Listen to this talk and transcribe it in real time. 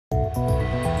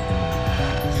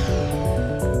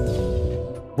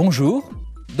Bonjour,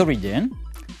 Doriden.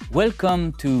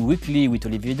 Welcome to Weekly with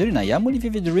Olivier Vedrine. I am Olivier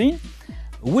Vedrine.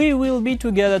 We will be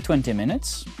together 20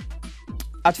 minutes.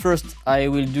 At first, I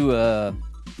will do a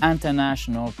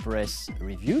international press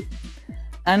review.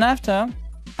 And after,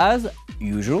 as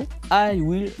usual, I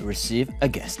will receive a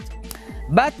guest.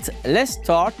 But let's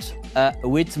start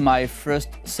with my first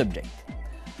subject.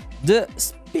 The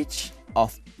speech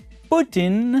of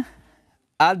Putin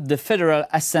at the Federal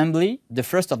Assembly, the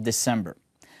 1st of December.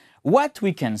 What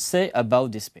we can say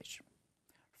about this speech?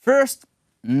 First,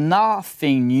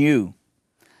 nothing new,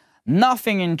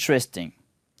 nothing interesting.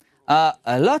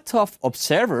 A lot of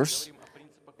observers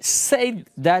said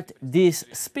that this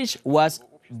speech was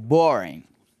boring.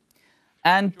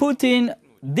 And Putin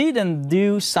didn't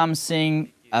do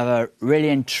something really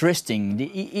interesting.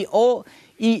 He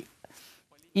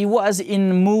was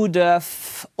in mood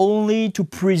of only to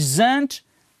present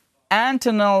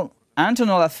internal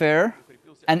affair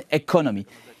and economy.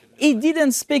 He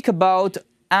didn't speak about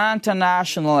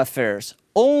international affairs,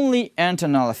 only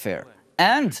internal affair.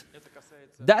 And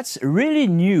that's really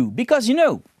new because, you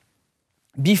know,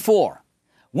 before,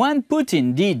 when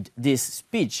Putin did this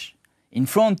speech in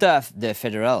front of the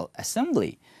Federal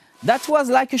Assembly, that was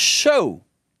like a show.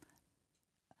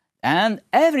 And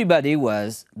everybody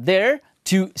was there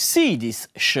to see this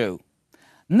show.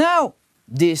 Now,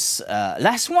 this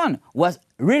last one was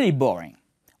really boring.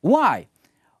 Why?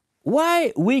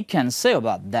 Why we can say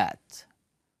about that?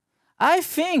 I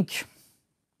think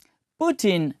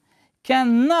Putin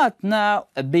cannot now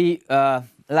be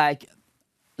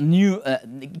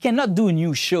cannot do a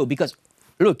new show because,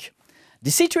 look,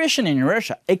 the situation in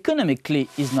Russia economically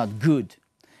is not good.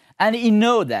 And he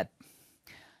knows that.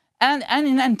 And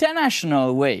in an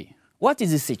international way, what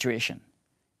is the situation?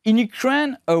 In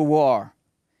Ukraine, a war.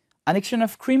 Annexion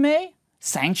of Crimea?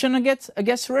 Sanction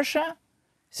against Russia?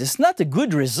 This is not a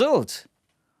good result.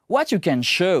 What you can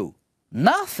show?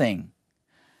 Nothing.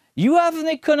 You have an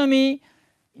economy,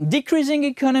 decreasing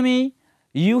economy.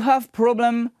 You have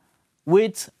problem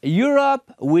with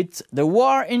Europe, with the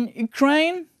war in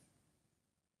Ukraine.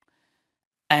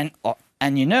 And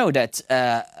you know that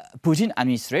Putin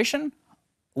administration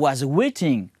was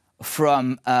waiting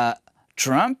from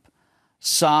Trump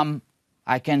some,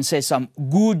 I can say, some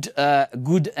good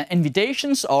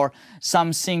invitations or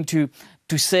something to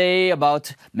say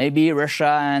about maybe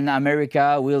Russia and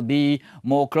America will be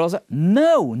more closer.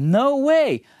 No, no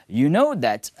way. You know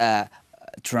that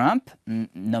Trump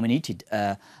nominated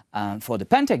for the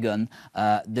Pentagon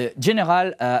the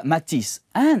General Mattis.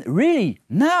 And really,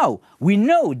 now we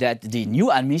know that the new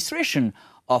administration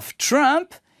of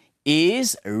Trump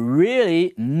is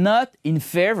really not in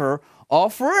favor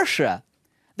of Russia.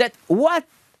 That what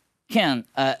can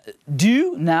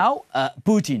do now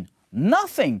Putin?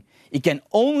 Nothing. He can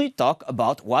only talk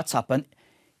about what's happened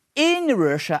in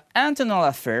Russia, internal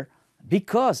affair,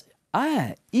 because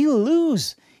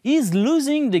he's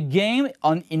losing the game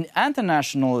in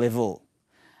international level.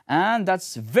 And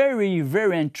that's very,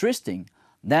 very interesting.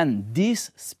 Then this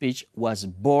speech was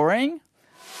boring,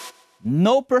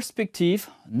 no perspective,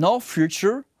 no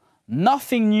future,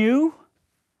 nothing new.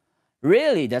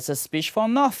 Really, that's a speech for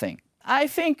nothing. I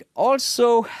think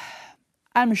also,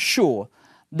 I'm sure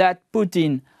that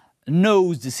Putin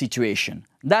knows the situation.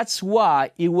 That's why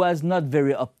he was not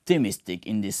very optimistic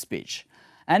in this speech.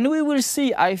 And we will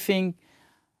see, I think,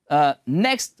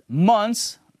 next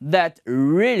month that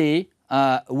really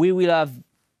we will have,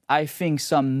 I think,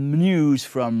 some news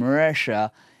from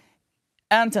Russia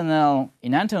in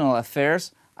internal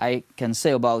affairs. I can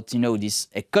say about, you know, this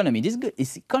economy.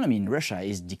 This economy in Russia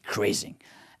is decreasing.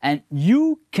 And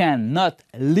you cannot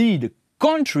lead a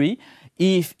country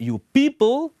if your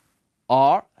people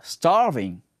are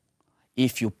starving,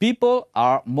 if your people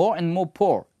are more and more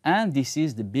poor. And this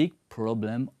is the big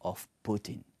problem of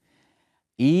Putin.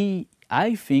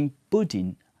 I think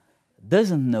Putin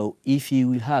doesn't know if he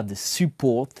will have the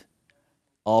support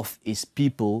of his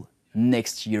people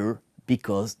next year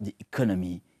because the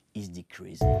economy is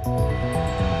decreasing.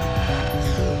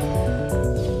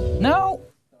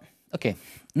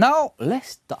 Now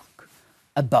let's talk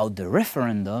about the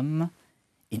referendum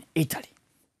in Italy.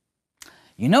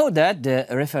 You know that the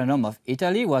referendum of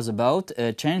Italy was about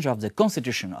a change of the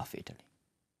constitution of Italy.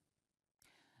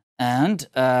 And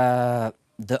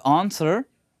the answer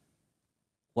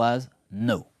was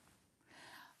no.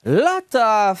 A lot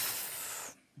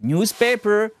of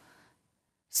newspapers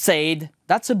said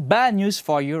that's a bad news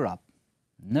for Europe.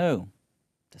 No,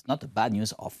 that's not a bad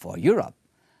news for Europe.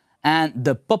 And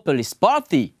the populist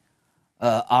party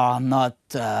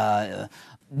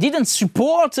didn't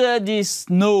support this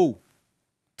no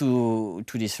to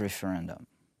this referendum.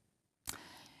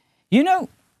 You know,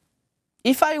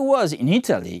 if I was in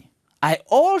Italy, I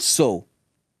also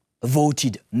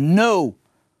voted no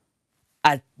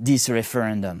at this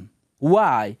referendum.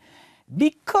 Why?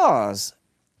 Because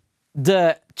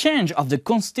the change of the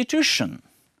constitution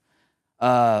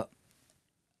of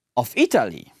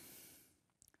Italy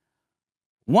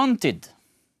wanted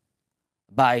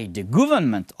by the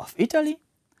government of Italy,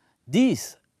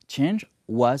 this change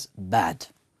was bad.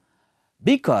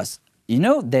 Because, you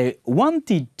know, they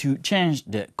wanted to change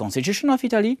the constitution of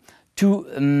Italy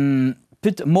to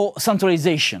put more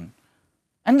centralization.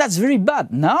 And that's very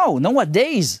bad. Now,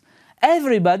 nowadays,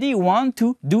 everybody wants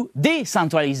to do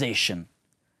decentralization.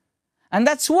 And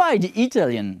that's why the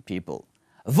Italian people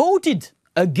voted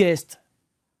against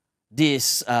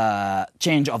this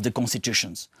change of the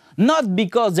constitutions. Not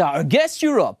because they are against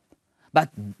Europe, but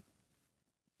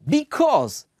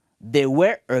because they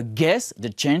were against the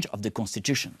change of the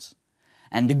constitutions.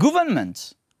 And the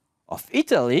government of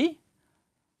Italy,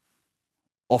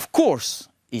 of course,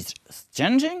 is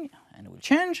changing and will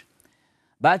change,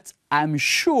 but I'm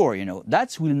sure, you know,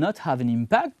 that will not have an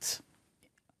impact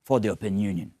for the European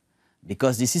Union,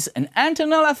 because this is an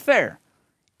internal affair,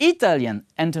 Italian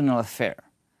internal affair.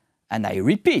 And I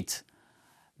repeat,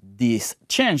 this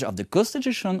change of the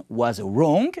constitution was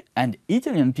wrong, and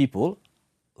Italian people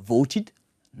voted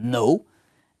no.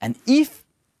 And if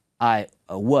I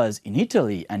was in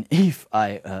Italy, and if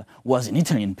I was an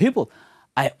Italian people,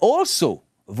 I also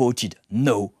voted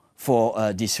no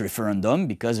for this referendum,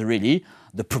 because really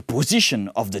the proposition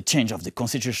of the change of the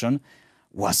constitution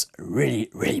was really,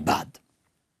 really bad.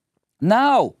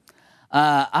 Now,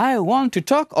 I want to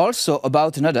talk also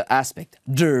about another aspect,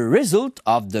 the result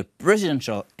of the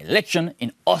presidential election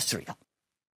in Austria.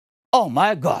 Oh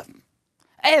my God!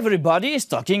 Everybody is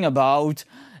talking about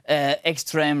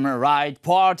extreme right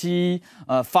party,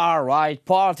 far right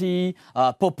party,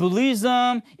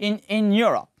 populism in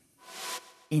Europe.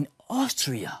 In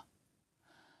Austria,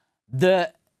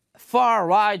 the far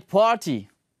right party,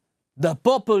 the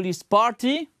populist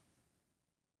party,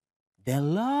 they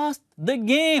lost the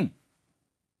game.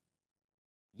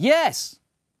 Yes,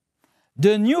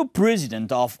 the new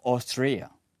president of Austria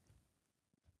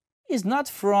is not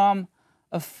from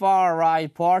a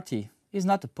far-right party. He's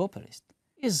not a populist.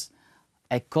 He's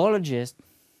ecologist.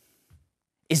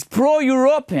 He's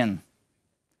pro-European.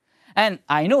 And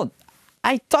I know,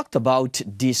 I talked about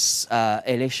this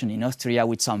election in Austria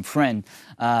with some friends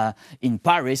in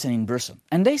Paris and in Brussels.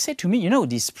 And they said to me, you know,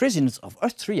 this president of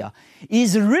Austria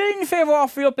is really in favor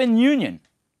of the European Union.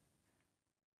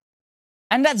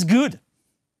 And that's good,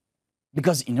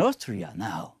 because in Austria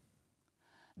now,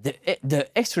 the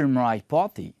extreme right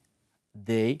party,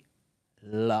 they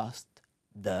lost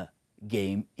the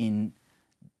game in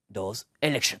those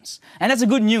elections. And that's a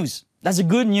good news. That's a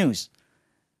good news.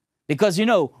 Because, you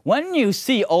know, when you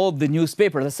see all the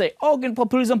newspapers that say, oh,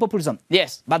 populism, populism.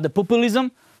 Yes, but the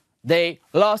populism, they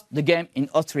lost the game in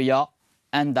Austria,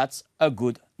 and that's a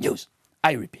good news.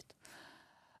 I repeat.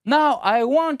 Now, I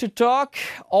want to talk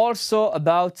also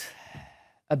about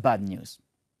a bad news,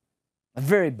 a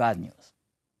very bad news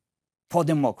for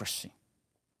democracy.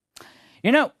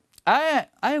 You know,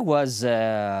 I was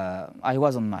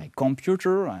on my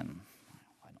computer and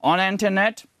on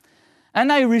internet,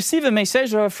 and I received a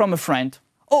message from a friend.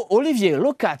 Oh, Olivier,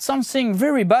 look at something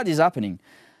very bad is happening.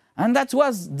 And that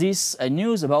was this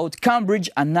news about Cambridge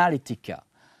Analytica.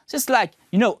 Just like,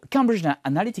 you know, Cambridge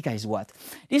Analytica is what?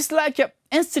 It's like an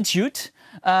institute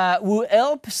who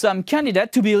help some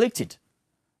candidate to be elected,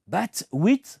 but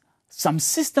with some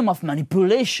system of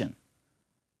manipulation.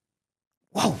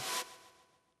 Wow.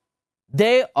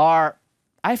 They are,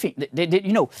 I think,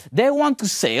 you know, they want to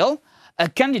sell a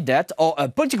candidate or a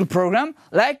political program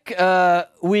like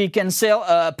we can sell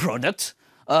a product,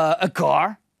 a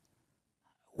car.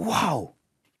 Wow.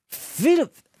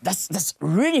 That's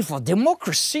really, for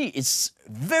democracy, it's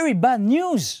very bad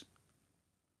news.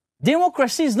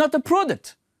 Democracy is not a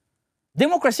product.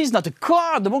 Democracy is not a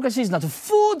car. Democracy is not a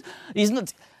food.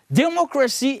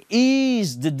 Democracy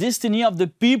is the destiny of the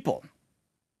people.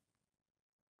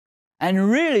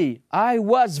 And really, I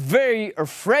was very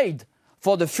afraid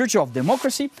for the future of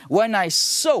democracy when I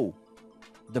saw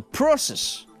the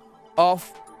process of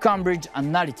Cambridge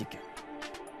Analytica.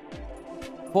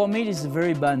 For me, this is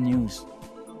very bad news,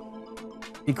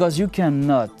 because you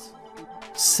cannot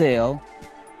sell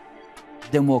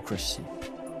democracy.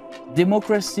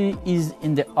 Democracy is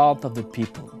in the heart of the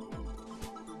people.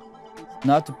 It's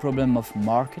not a problem of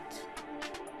market.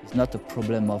 It's not a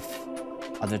problem of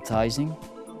advertising.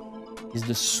 It's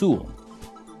the soul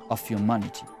of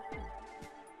humanity.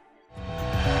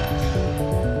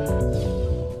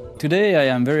 Today I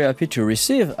am very happy to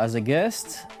receive as a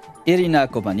guest Irina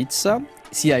Kopanitsa,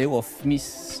 CIO of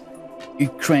Miss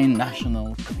Ukraine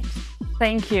National Committee.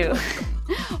 Thank you.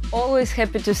 Always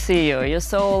happy to see you. You're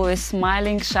so always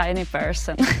smiling, shiny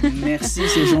person. Merci,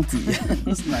 c'est gentil.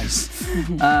 It's nice.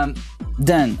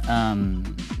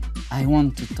 I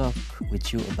want to talk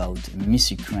with you about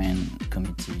Miss Ukraine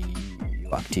Committee,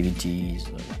 your activities,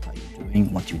 what are you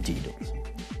doing, what you did also.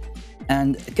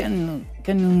 And can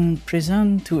you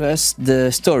present to us the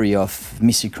story of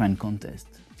Miss Ukraine contest?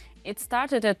 It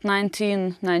started at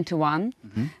 1991,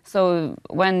 so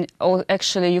when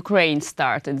actually Ukraine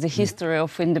started, the history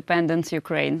of independence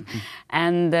Ukraine.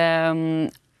 And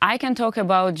I can talk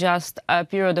about just a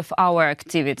period of our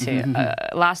activity,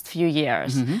 last few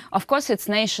years. Of course, it's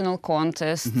national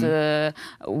contest,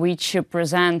 which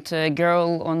present a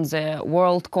girl on the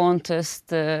world contest,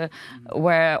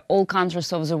 where all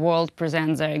countries of the world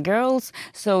present their girls.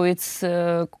 So it's,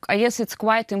 I guess it's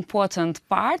quite important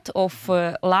part of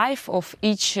life of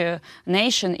each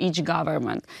nation, each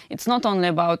government. It's not only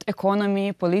about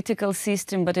economy, political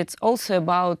system, but it's also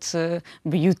about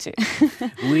beauty.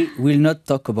 We will not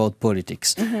talk about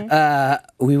politics.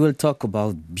 We will talk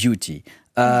about beauty.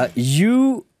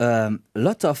 You,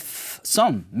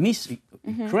 some Miss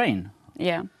Ukraine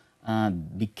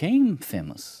became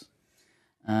famous.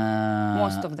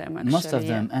 Most of them, actually. Most of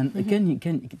them. And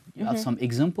can you have some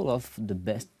example of the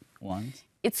best ones?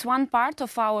 It's one part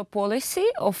of our policy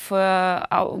of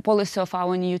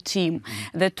our new team,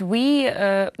 that we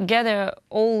gather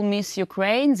all Miss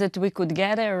Ukraine that we could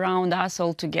gather around us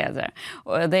all together.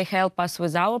 They help us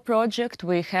with our project,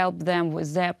 we help them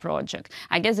with their project.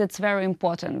 I guess it's very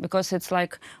important because it's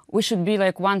like we should be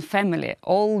like one family,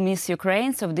 all Miss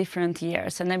Ukraines of different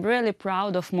years, and I'm really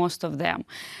proud of most of them.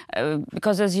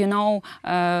 Because as you know,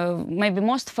 maybe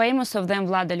most famous of them,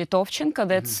 Vlada Litovchenko,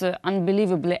 that's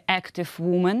unbelievably active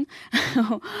woman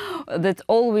that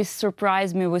always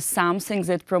surprised me with something,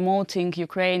 that promoting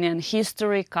Ukrainian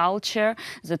history, culture,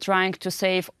 that trying to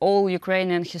save all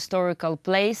Ukrainian historical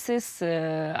places.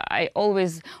 I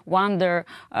always wonder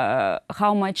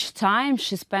how much time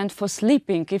she spent for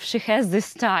sleeping, if she has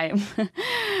this time.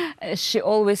 She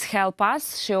always help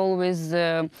us, she always,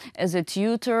 as a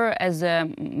tutor, as a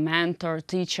mentor,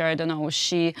 teacher, I don't know,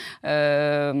 she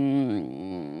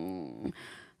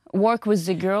work with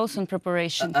the girls in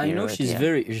preparation period. I know she's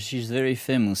very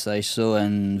famous. I saw,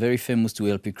 and very famous to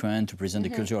help Ukraine, to present the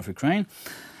culture of Ukraine.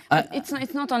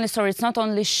 It's not only, sorry, it's not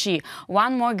only she.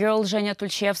 One more girl, Zhenya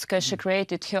Tulchevskaya, she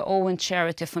created her own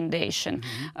charity foundation,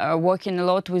 working a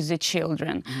lot with the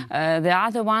children. The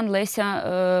other one,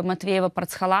 Lesia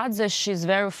Matveyeva-Partshaladze, she's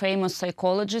very famous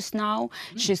psychologist now.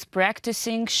 She's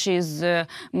practicing, she's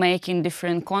making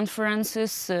different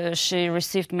conferences. She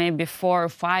received maybe 4 or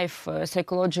 5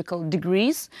 psychological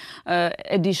degrees,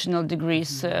 additional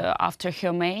degrees after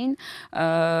her main.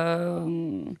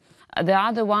 The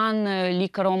other one,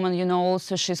 Lika Roman, you know,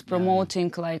 also she's promoting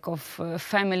like of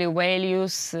family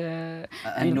values.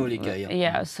 I know Lika,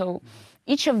 yeah. So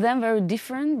each of them very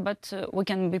different, but we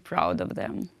can be proud of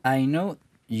them. I know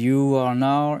you are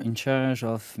now in charge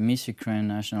of Miss Ukraine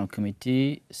National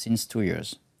Committee since 2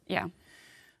 years. Yeah.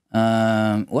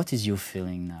 What is your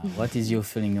feeling now? What is your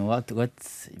feeling?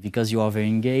 Because you are very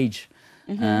engaged.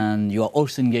 And you are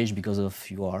also engaged because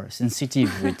of you are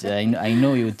sensitive with I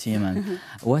know your team. And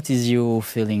what is your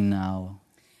feeling now?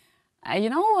 You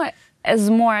know, as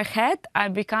more ahead,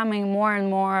 I'm becoming more and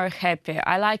more happy.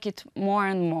 I like it more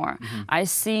and more. I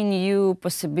see new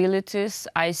possibilities.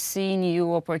 I see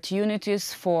new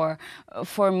opportunities for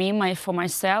me, for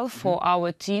myself, for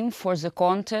our team, for the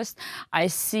contest. I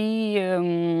see.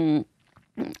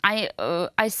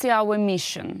 I see our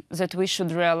mission that we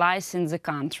should realize in the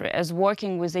country as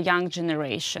working with the young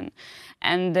generation.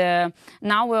 And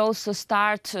now we also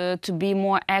start to be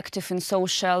more active in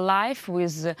social life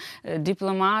with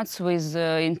diplomats, with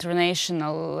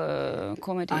international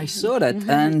committee. I saw that,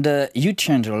 and you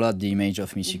changed a lot the image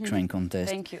of Miss Ukraine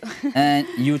contest. Thank you. And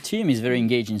your team is very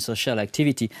engaged in social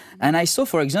activity. And I saw,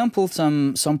 for example,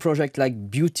 some project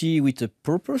like Beauty with a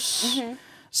Purpose.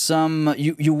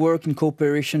 You work in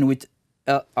cooperation with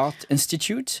Art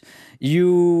Institute.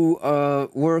 You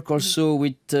work also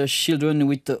with children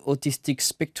with the autistic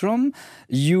spectrum.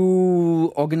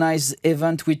 You organize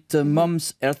event with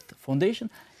Moms Earth Foundation.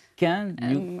 Can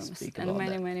you speak about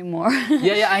that? Many more.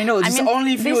 Yeah, I know. This is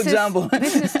only a few examples.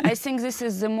 I think this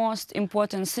is the most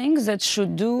important thing that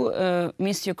should do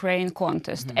Miss Ukraine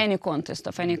contest, any contest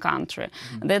of any country.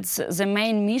 That's the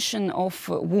main mission of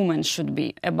women should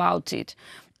be about it.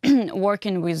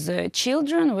 working with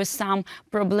children with some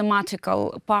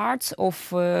problematical parts of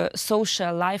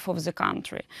social life of the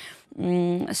country.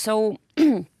 So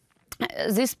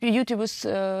this Beauty with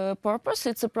Purpose,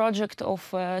 it's a project of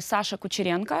Sasha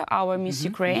Kucherenko, our Miss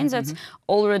Ukraine, that's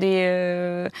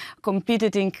already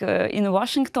competing in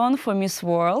Washington for Miss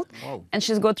World. Wow. And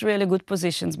she's got really good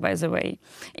positions, by the way.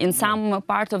 In some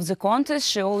part of the contest,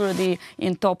 she already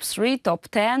in top 3, top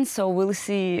 10, so we'll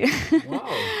see. Wow.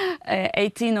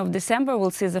 18th of December,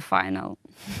 we'll see the final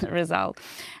result.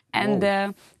 And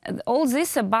all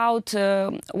this about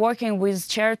working with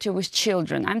charity with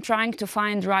children. I'm trying to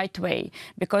find right way,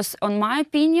 because on my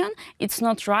opinion, it's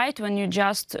not right when you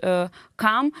just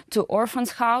come to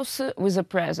orphans' house with a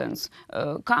presence.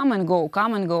 Come and go,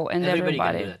 and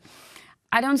everybody.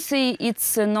 I don't see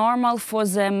it's normal for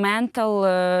the mental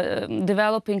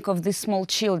developing of these small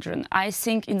children. I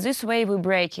think in this way we're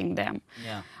breaking them.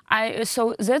 Yeah.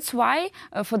 So that's why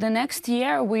for the next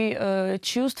year we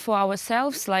choose for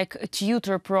ourselves like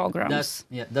tutor programs.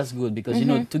 That's good, because you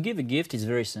know, to give a gift is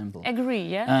very simple. Agree,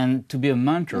 yeah. And to be a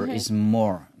mentor is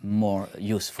more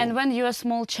useful. And when you're a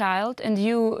small child and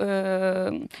you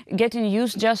getting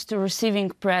used just to receiving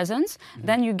presents,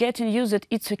 then you getting used that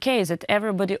it's okay that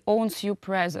everybody owns you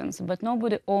presents, but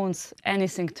nobody owns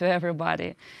anything to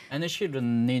everybody. And the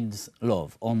children need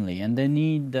love only, and they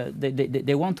need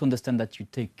they want to understand that you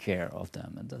take care of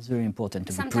them, and that's very important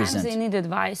to be present. Sometimes they need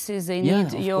advices, they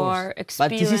need your experience.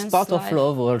 But this is part of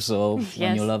love also,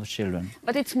 when you love children.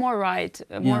 But it's more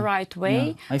right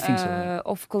way I think so.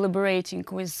 Of collaborating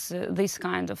with these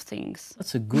kind of things.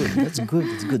 That's good.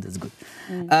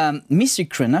 Miss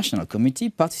Ukraine National Committee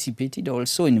participated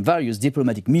also in various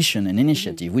diplomatic missions and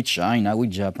initiatives with China, with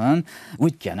Japan,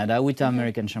 with Canada, with the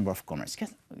American Chamber of Commerce.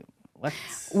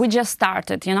 We just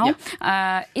started, you know.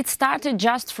 Yeah. It started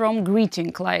just from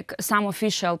greeting, like some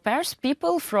official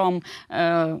people from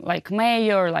like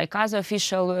mayor, like other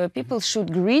official people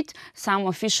should greet some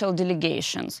official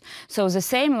delegations. So the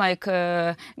same like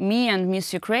me and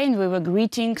Miss Ukraine, we were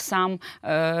greeting some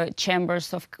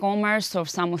chambers of commerce or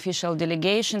some official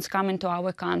delegations coming to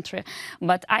our country.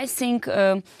 But I think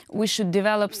we should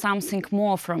develop something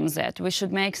more from that. We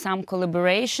should make some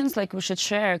collaborations, like we should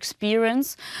share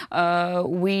experience.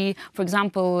 We, for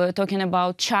example, talking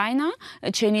about China, a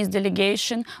Chinese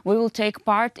delegation, we will take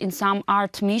part in some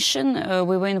art mission.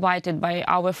 We were invited by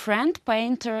our friend,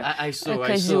 painter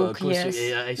Kazuk.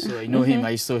 I know him.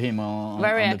 I saw him on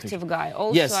very on active guy.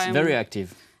 Also, yes, very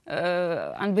active.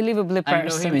 Unbelievably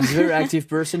person. I know him. He's a very active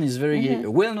person. He's a very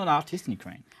well-known artist in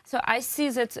Ukraine. So I see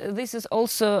that this is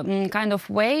also kind of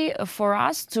way for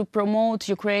us to promote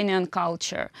Ukrainian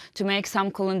culture, to make some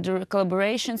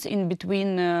collaborations in between.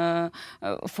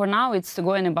 For now, it's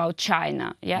going about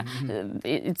China. Yeah,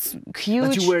 it's huge.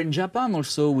 But you were in Japan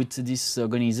also with this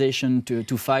organization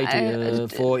to fight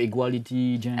for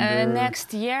equality, gender.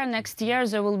 Next year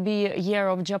there will be a year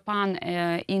of Japan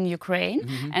in Ukraine,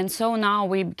 and so now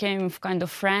we became kind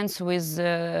of friends with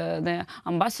the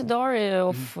ambassador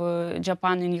of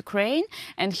Japan in Ukraine,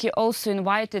 and he also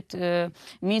invited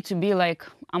me to be like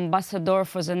ambassador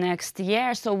for the next year.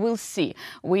 So we'll see.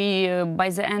 We by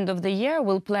the end of the year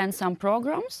we'll plan some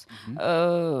programs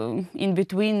in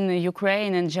between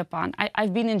Ukraine and Japan.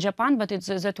 I've been in Japan, but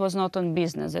that was not on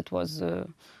business. It was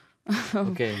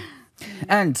okay.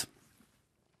 And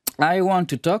I want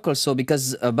to talk also because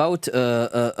about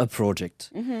a project.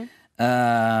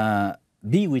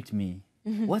 Be with me.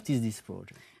 What is this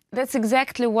project? That's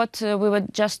exactly what we were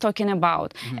just talking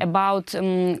about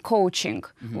coaching,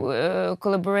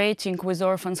 collaborating with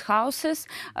orphans' houses,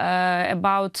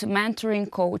 about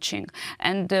mentoring, coaching.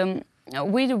 And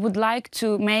we would like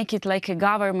to make it like a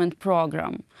government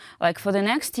program. Like for the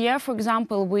next year, for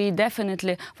example, we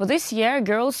definitely, for this year,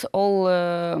 girls all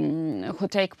who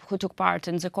took part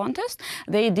in the contest,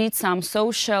 they did some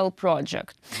social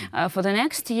project. For the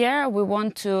next year, we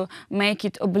want to make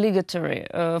it obligatory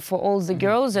for all the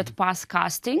girls that pass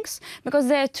castings, because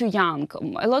they're too young.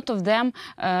 A lot of them,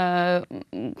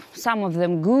 some of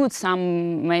them good,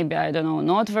 some maybe, I don't know,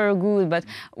 not very good, but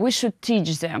we should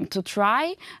teach them to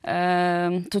try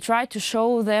to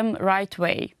show them right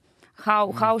way.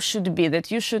 How should be, that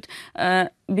you should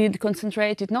be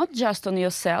concentrated not just on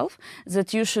yourself,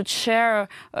 that you should share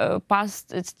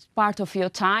it's part of your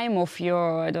time, of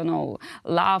your, I don't know,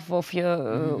 love of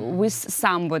your with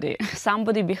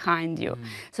somebody behind you.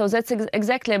 So that's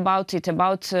exactly about it,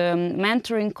 about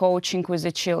mentoring, coaching with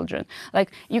the children. Like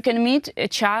you can meet a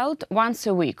child once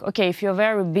a week. Okay, if you're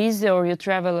very busy or you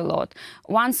travel a lot,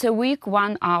 once a week,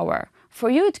 1 hour. For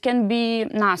you, it can be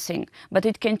nothing, but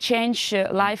it can change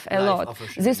life a lot. of a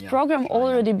children, This yeah, program sure,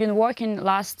 already been working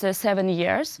last 7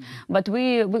 years, but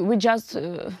we just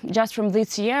from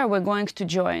this year we're going to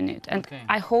join it, and Okay.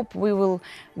 I hope we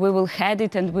will head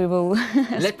it and we will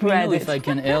Let me spread know it. if I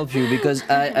can help you, because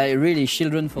I really,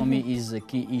 children for me is a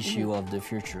key issue of the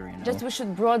future. You know? Just we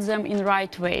should brought them in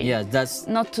right way. Yeah, that's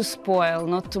Not to spoil,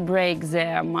 not to break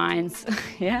their minds.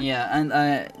 Yeah. yeah, and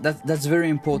that's very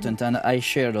important, and I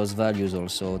share those values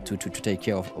also to take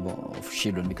care of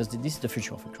children, because this is the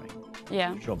future of Ukraine,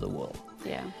 Yeah. future of the world.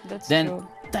 Yeah. That's Then, true.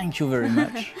 thank you very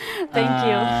much. Thank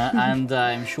you. And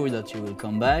I'm sure that you will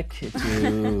come back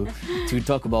to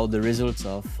talk about the results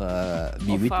of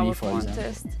Be Of With Me, our for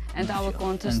contest example. and our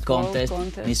contest. And world contest,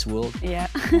 contest. Miss World. Yeah.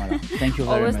 Voilà. Thank you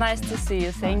very Always much. nice to see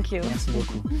you. Thank you. Merci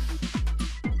beaucoup.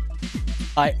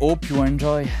 I hope you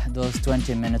enjoy those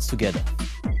 20 minutes together.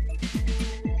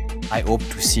 I hope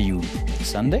to see you next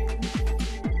Sunday.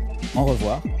 Au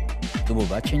revoir. Do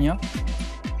pobачення.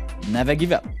 Never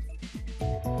give up.